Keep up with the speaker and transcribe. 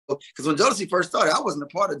because when Jodeci first started, I wasn't a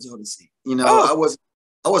part of Jodeci. You know, Oh.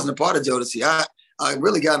 I wasn't a part of Jodeci. I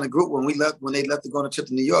really got in a group when they left to go on a trip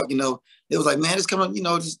to New York. You know, it was like, man, just come on, you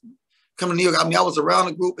know, just come to New York. I mean, I was around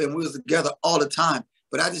the group and we was together all the time.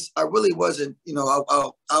 But I really wasn't, you know,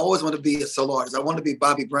 I always wanted to be a solo artist. I wanted to be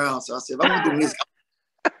Bobby Brown. So I said, if I'm gonna do music,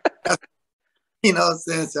 you know what I'm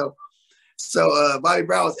saying? So Bobby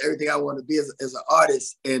Brown was everything I wanted to be as an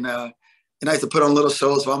artist. And I used to put on little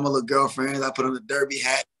shows for all my little girlfriends. I put on the derby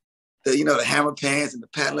hat, the hammer pants and the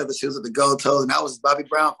patent leather shoes with the gold toes. And I was Bobby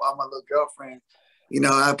Brown for all my little girlfriends. You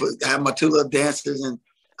know, I had my two little dancers and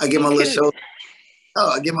I get my little shows.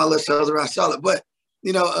 I get my little shows around Charlotte. But,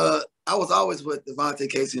 you know, I was always with Devontae,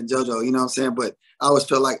 Casey, and JoJo, you know what I'm saying? But I always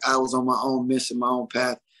felt like I was on my own mission, my own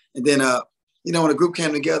path. And then, you know, when the group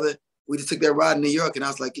came together, we just took that ride in New York. And I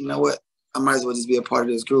was like, you know what? I might as well just be a part of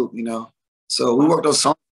this group, you know? So we worked on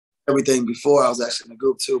songs, everything before I was actually in the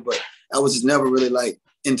group too. But I was just never really like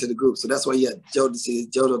into the group. So that's why you had JoDeCi,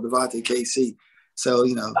 JoJo, Devontae, KC. So,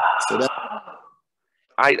 you know, so that.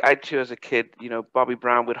 I too, as a kid, you know, Bobby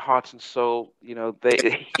Brown with Heart and Soul, you know,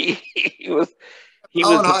 he was had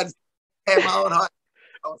my own heart.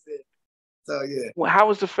 So yeah. Well, how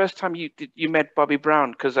was the first time you met Bobby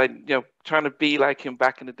Brown? Because I, you know, trying to be like him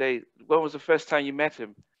back in the day. When was the first time you met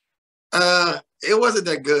him? It wasn't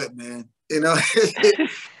that good, man. You know,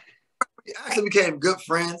 we actually became good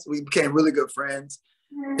friends. We became really good friends,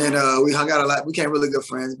 and we hung out a lot. We became really good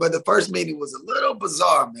friends. But the first meeting was a little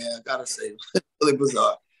bizarre, man. I gotta say, really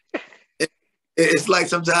bizarre. It's like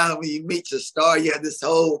sometimes when you meet your star, you have this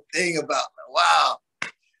whole thing about wow,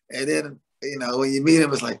 and then you know when you meet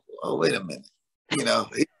him, it's like, oh wait a minute, you know,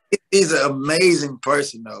 he's an amazing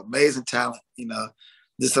person, though, amazing talent, you know.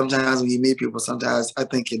 Just sometimes when you meet people, sometimes I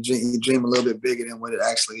think you dream a little bit bigger than what it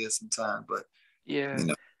actually is sometimes. But yeah, you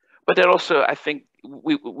know. But then also, I think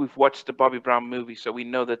we've watched the Bobby Brown movie, so we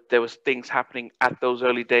know that there was things happening at those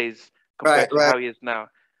early days compared to how he is now.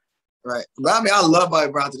 Right. But I mean, I love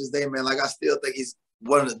Bobby Brown to this day, man. Like, I still think he's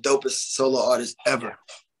one of the dopest solo artists ever.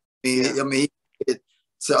 Yeah. I mean,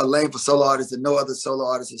 it's a lane for solo artists that no other solo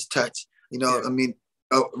artist has touched. You know, I mean,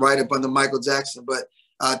 right up under Michael Jackson, but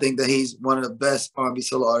I think that he's one of the best R&B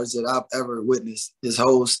solo artists that I've ever witnessed. His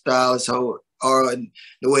whole style, his whole aura, and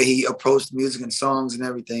the way he approached music and songs and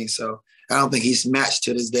everything. So I don't think he's matched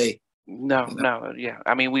to this day. No, you know? No, yeah.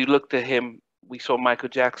 I mean, we looked at him. We saw Michael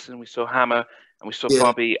Jackson, we saw Hammer, and we saw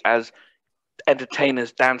Bobby as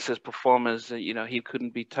entertainers, dancers, performers. You know, he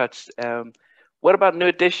couldn't be touched. What about New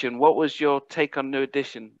Edition? What was your take on New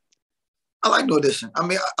Edition? I like New Edition. I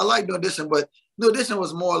mean, I like New Edition, but New Edition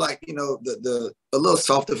was more like, you know, a little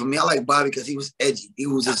softer for me. I like Bobby because he was edgy. He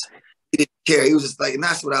was just, he didn't care. He was just like, and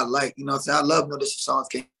that's what I like. You know what I'm saying? I love New Edition songs,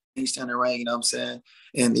 Can't Stand the Rain, you know what I'm saying?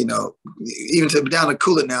 And, you know, even to down to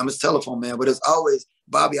Cool It Now, Miss Telephone Man, but it's always,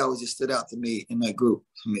 Bobby always just stood out to me in that group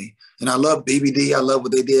for me. And I love BBD. I love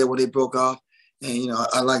what they did when they broke off. And, you know,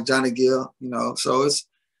 I like Johnny Gill, you know, so it's,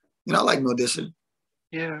 you know, I like New Edition.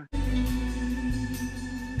 Yeah.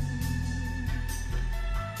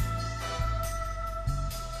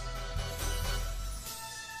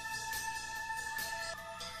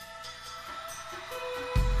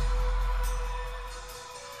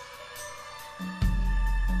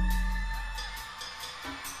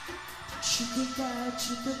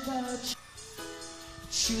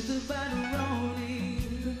 Shoot the bottle rolling,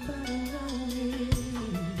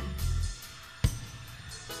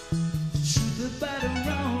 shoot the bottle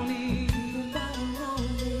rolling,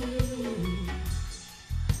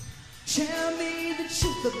 tell me the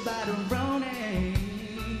truth about the rolling.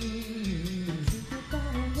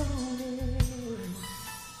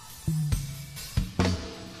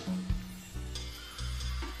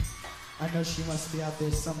 I know she must be out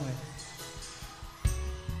there somewhere.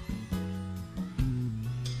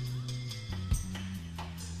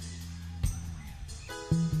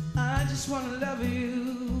 I just wanna love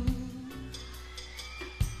you,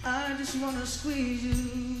 I just wanna squeeze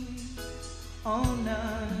you all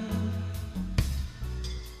night,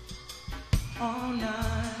 all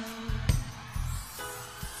night.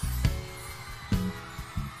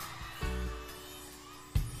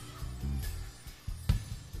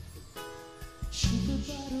 Shoot the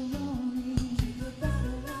bottle on me,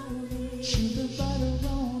 shoot the bottle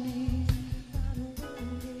on me,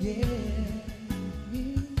 yeah.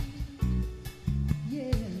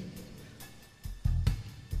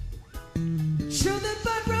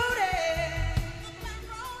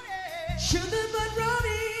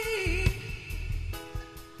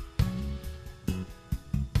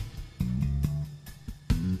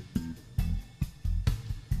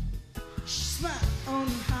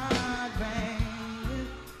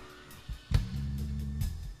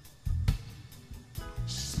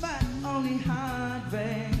 my only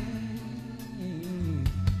heartbeat.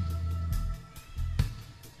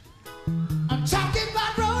 I'm talking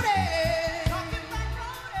about Rhoda.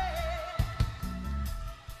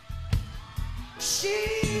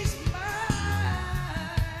 She's mine,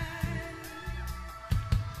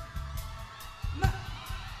 my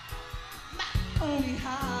only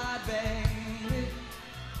heartbeat.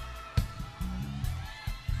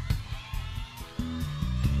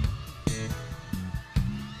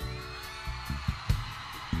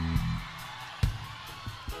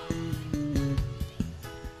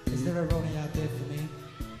 Is there a Roni out there for me?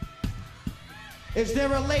 Is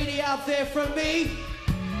there a lady out there for me?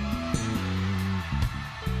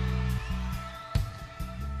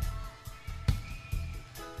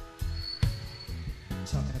 I'm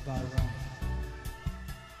talking about Roni.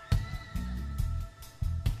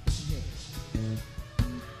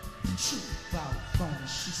 She about Roni,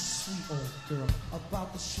 she's a sweet old girl,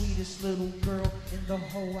 about the sweetest little girl in the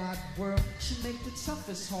whole wide world. She make the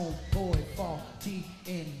toughest homeboy fall deep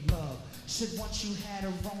in love. Said once you had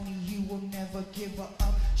a Roni, you will never give her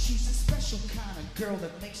up. She's a special kind of girl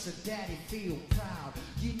that makes her daddy feel proud.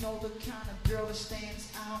 You know the kind of girl that stands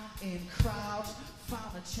out in crowds.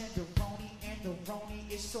 Found a tender Roni and the Roni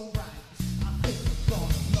is so right. I think I'm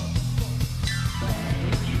gonna love her.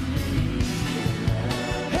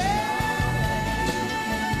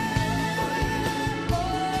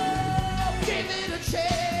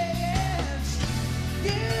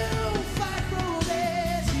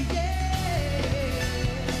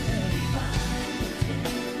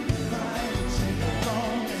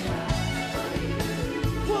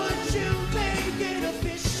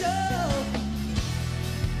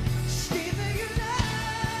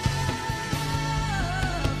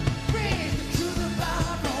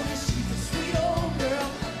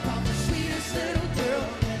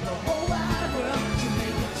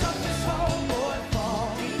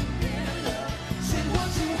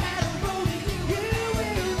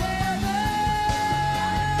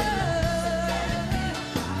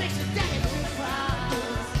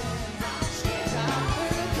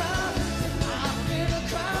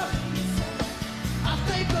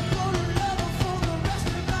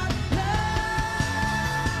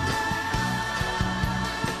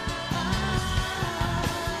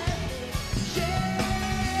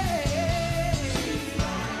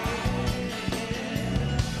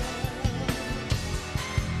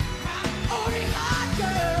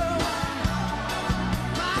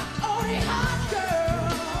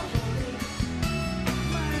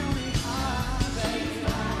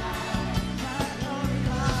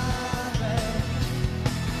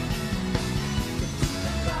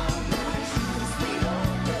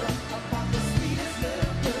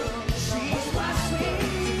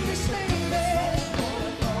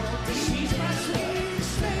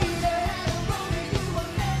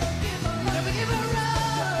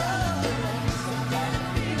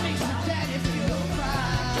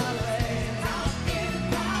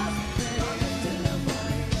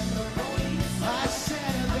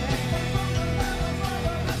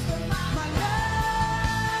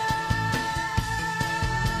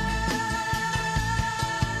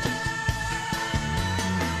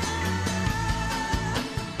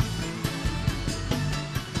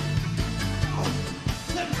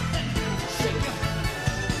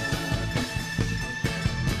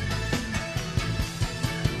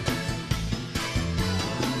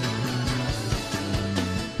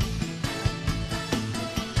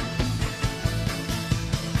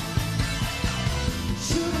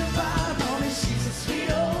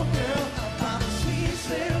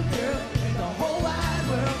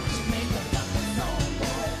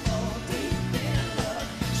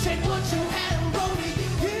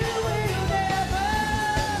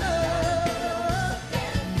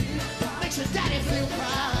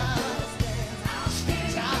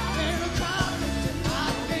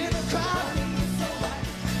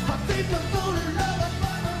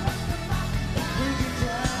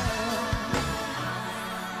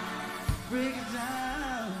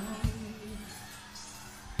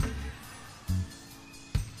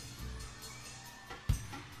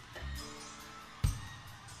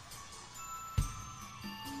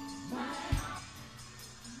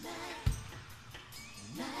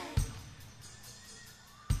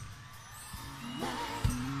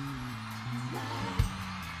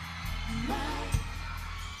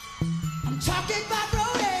 Talking about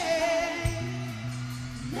Rhoda.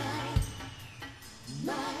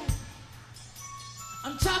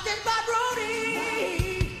 I'm talking about Rhoda.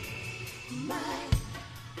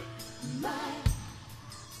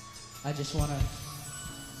 I just wanna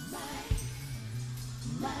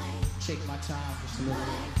take my time just a little bit.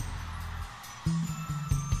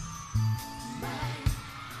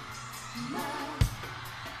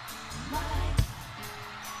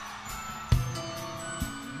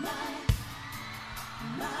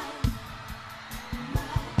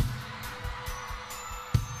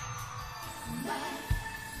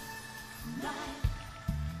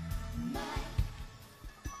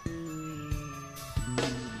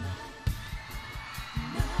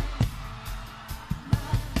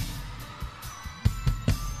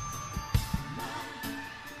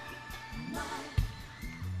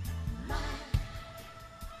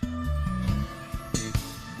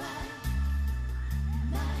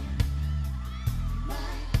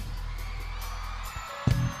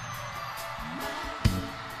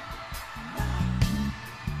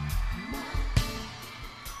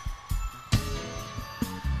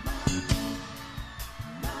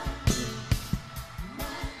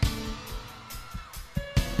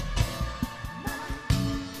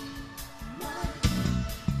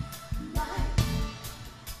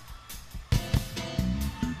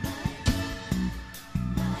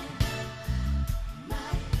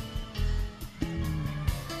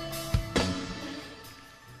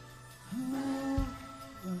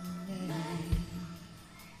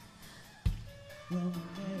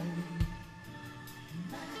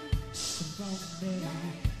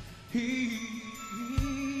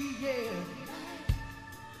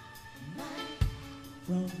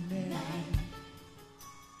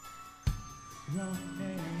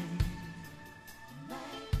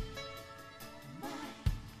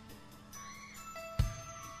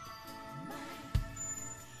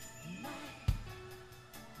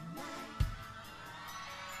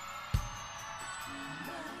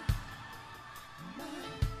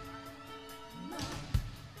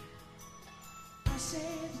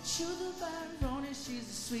 You're the Byron, she's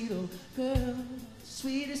a sweet old girl,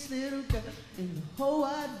 sweetest little girl in the whole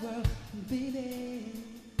wide world. Baby,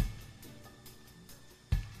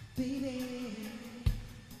 baby,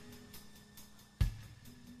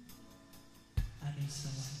 I need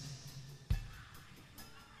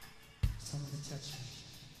someone to touch me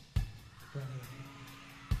right here.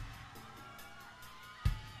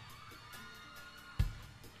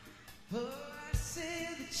 Oh, I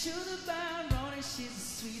said that you're the Byron, she's a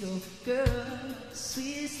sweet old girl,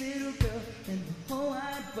 sweetest little girl in the whole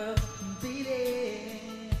wide world.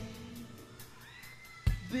 Baby,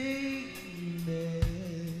 baby,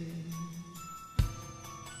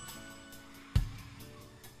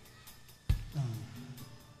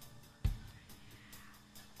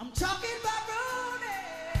 I'm talking about Ronnie,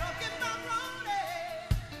 talking about Ronnie.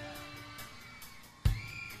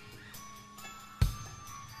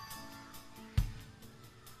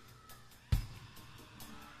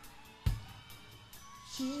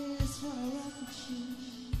 Just wanna rock with you,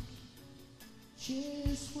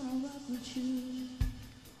 just wanna rock with you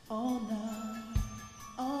all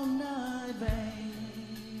night,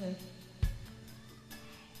 baby.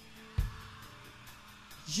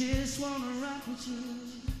 Just wanna rock with you,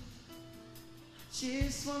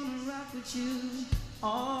 just wanna rock with you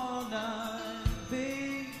all night,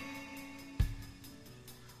 baby.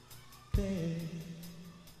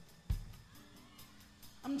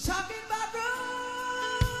 I'm talking about Ruby.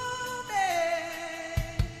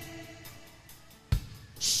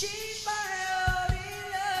 She's my only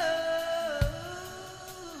love.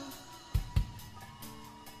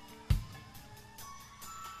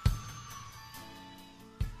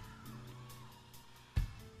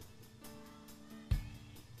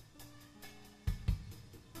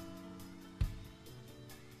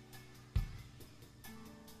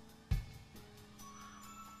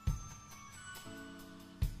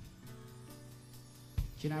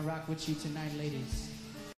 Can I rock with you tonight, ladies?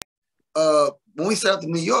 When we set up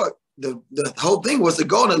in New York, the whole thing was to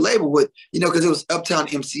go on a label with, because it was Uptown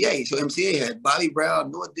MCA. So MCA had Bobby Brown,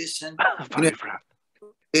 New Edition, Bobby Brown.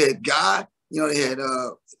 They had Guy, they had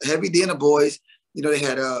Heavy D and the Boys, they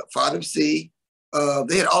had Father C.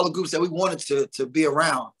 They had all the groups that we wanted to be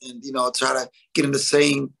around and, try to get in the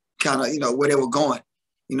same kind of, where they were going.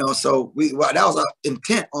 So that was our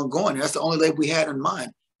intent on going. That's the only label we had in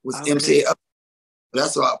mind was MCA.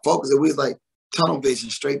 That's our focus. And we was like tunnel vision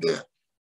straight there.